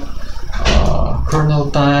clock, kernel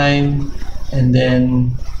time, and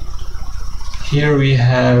then here we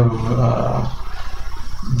have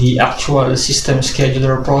the actual system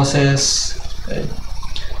scheduler process, okay.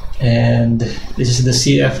 And this is the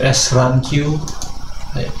CFS run queue,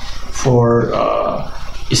 okay, for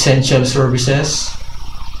essential services,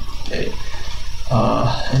 okay.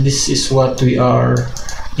 And this is what we are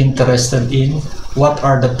interested in. What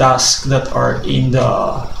are the tasks that are in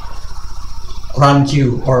the run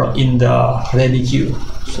queue or in the ready queue?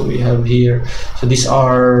 So we have here, so these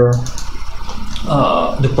are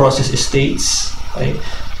the process states, right?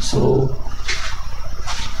 So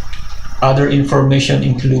other information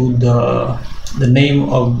include the name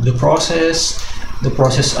of the process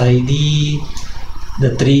ID,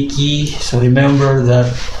 the tree key. So remember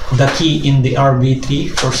that the key in the RB3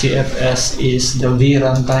 for CFS is the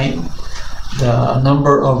vRun time, the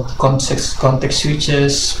number of context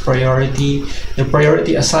switches, priority. The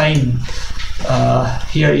priority assigned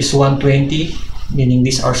here is 120, meaning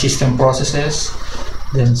these are system processes,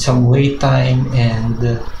 then some wait time and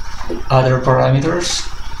other parameters.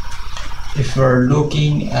 If we're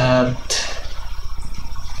looking at,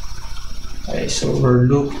 okay, so we're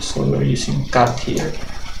using cat here.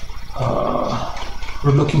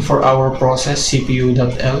 We're looking for our process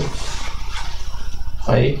CPU.elf.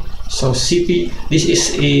 Okay, so this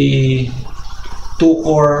is a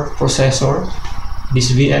 2-core processor.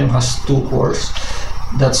 This VM has 2 cores.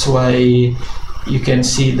 That's why you can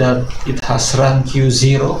see that it has run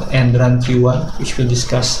Q0 and run Q1, which we'll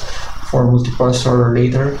discuss for multiprocessor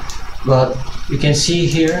later. But you can see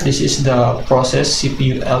here, this is the process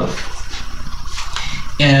CPU.elf,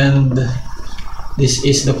 and this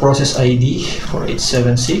is the process ID for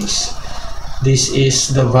 876. This is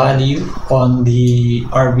the value on the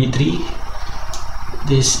RB3.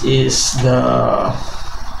 This is the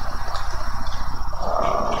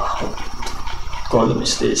column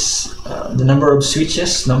is this, the number of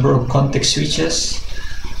switches, number of context switches.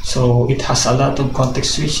 So it has a lot of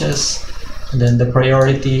context switches, and then the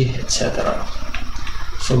priority, etc.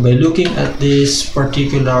 So by looking at this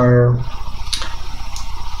particular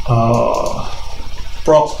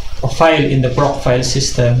file in the proc file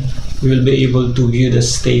system, we will be able to view the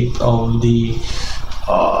state of the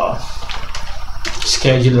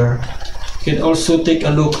scheduler. You can also take a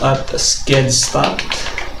look at SCHED_STAT,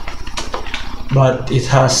 but it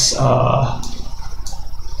has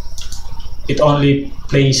it only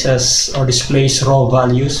places or displays raw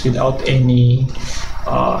values without any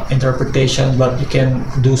interpretation, but you can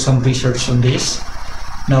do some research on this.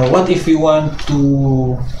 Now, what if we want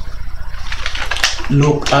to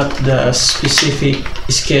look at the specific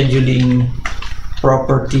scheduling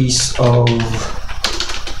properties of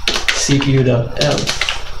CPU.elf?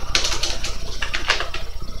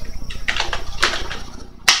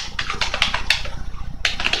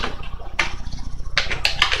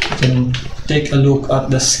 You can take a look at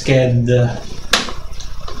the SCHED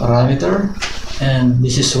parameter, and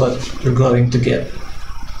this is what you're going to get.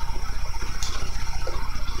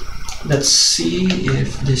 Let's see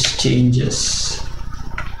if this changes.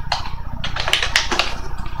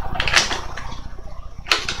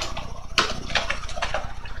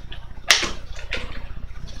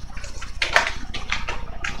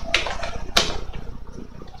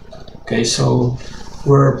 Okay, so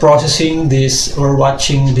we're processing this, we're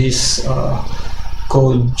watching this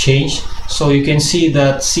code change. So you can see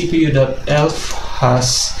that CPU.elf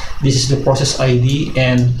has, this is the process ID,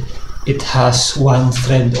 and it has 1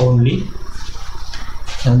 thread only.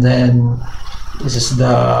 And then this is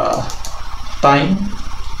the time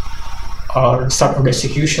or start of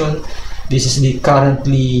execution. This is the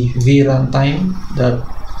currently vRun time that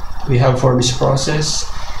we have for this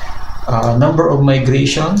process. Number of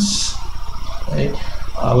migrations. Okay.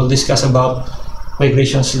 We'll discuss about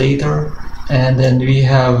migrations later. And then we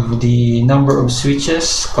have the number of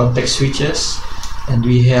switches, context switches, and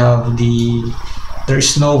we have there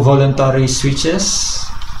is no voluntary switches,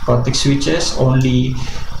 context switches, only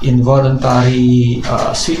involuntary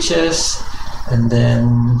switches. And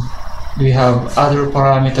then we have other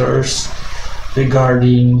parameters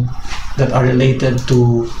regarding that are related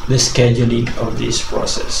to the scheduling of this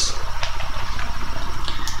process.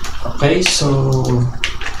 Okay, so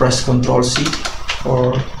press Ctrl+C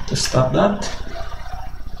to stop that.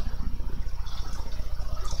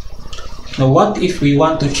 Now, what if we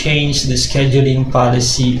want to change the scheduling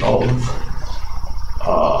policy of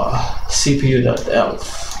CPU.elf?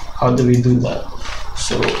 How do we do that?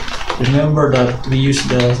 So remember that we use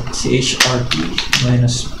the chrt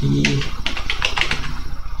 -p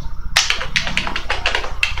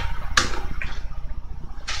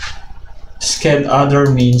sched other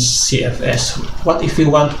means CFS. What if we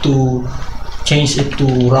want to change it to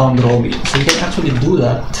round robin? So you can actually do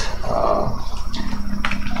that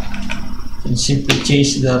and simply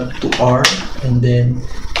change that to R, and then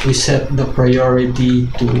we set the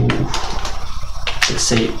priority to, let's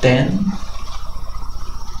say, 10.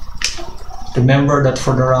 Remember that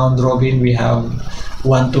for the round robin we have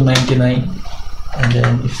 1 to 99, and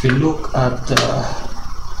then if you look at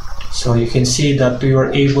so you can see that we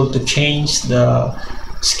were able to change the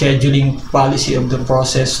scheduling policy of the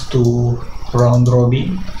process to round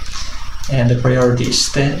robin, and the priority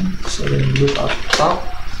is 10. So then you look up top.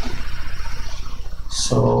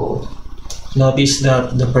 So notice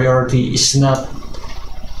that the priority is not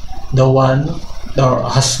the one, or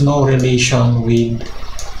has no relation with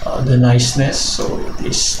the niceness, so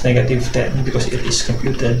it is -10 because it is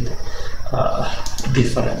computed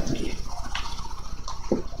differently.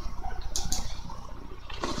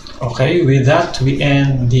 Okay, with that we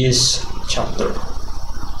end this chapter.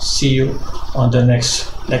 See you on the next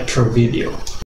lecture video.